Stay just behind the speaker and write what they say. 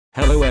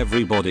Hello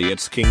everybody,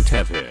 it's King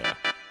Tev here.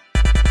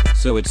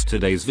 So it's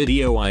today's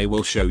video I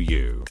will show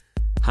you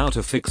how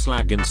to fix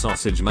lag in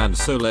Sausage Man,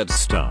 so let's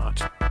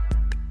start.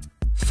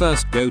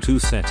 First go to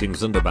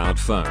settings and about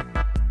phone,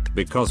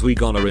 because we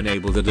gonna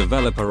enable the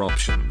developer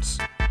options.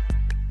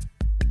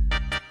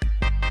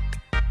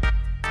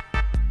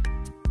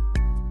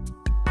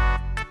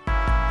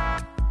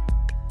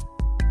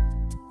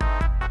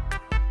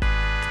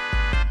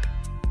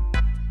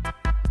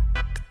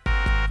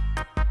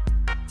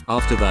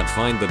 After that,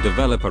 find the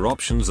developer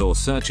options or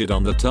search it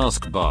on the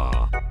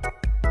taskbar.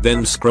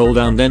 Then scroll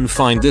down, then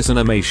find this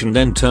animation,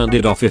 then turn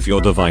it off if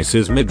your device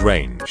is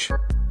mid-range.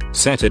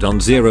 Set it on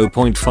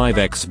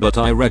 0.5x, but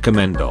I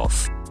recommend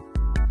off.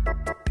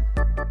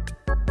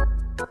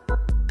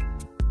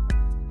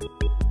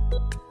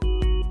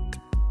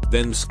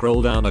 Then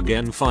scroll down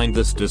again, find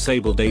this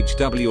disabled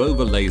HW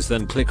overlays,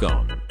 then click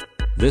on.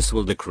 This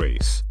will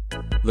decrease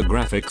the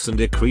graphics and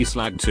decrease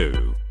lag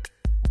too.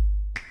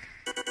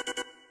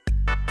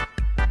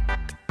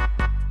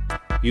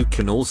 You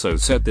can also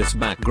set this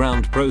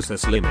background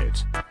process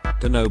limit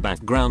to no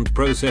background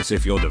process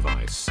if your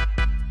device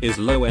is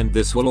low, and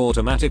this will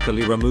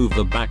automatically remove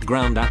the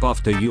background app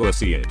after you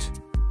see it.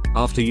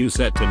 After you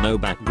set to no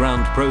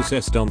background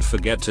process, don't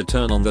forget to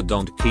turn on the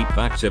don't keep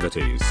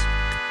activities.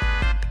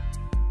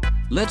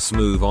 Let's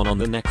move on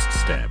the next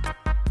step.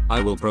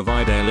 I will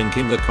provide a link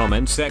in the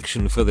comment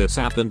section for this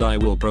app, and I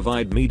will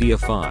provide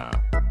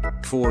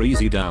MediaFire for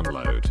easy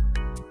download.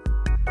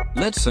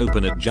 Let's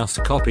open it,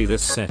 just copy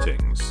this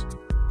settings.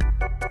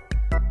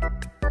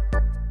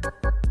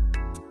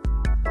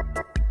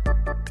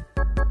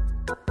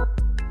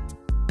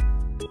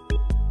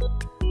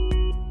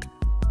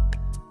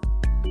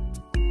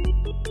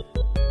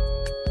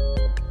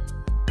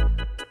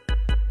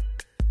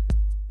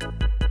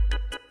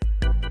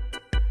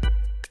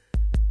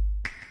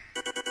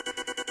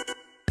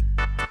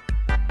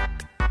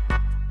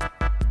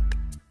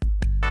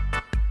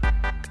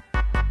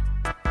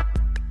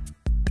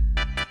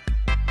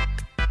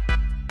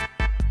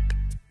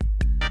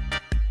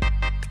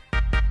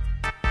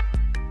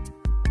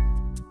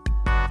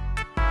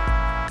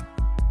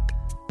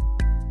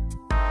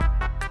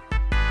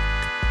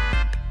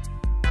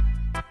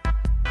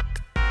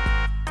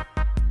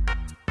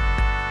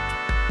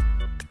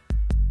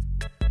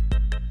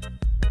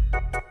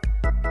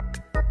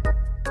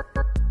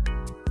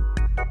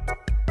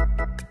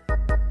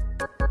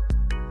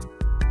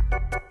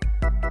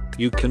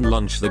 You can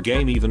launch the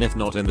game even if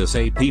not in this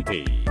app.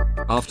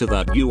 After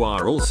that you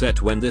are all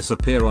set when this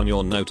appear on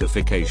your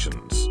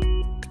notifications.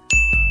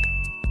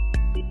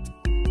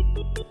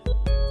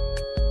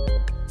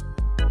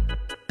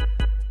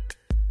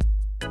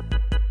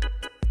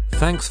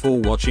 Thanks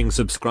for watching,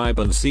 subscribe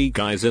and see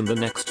guys in the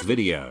next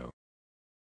video.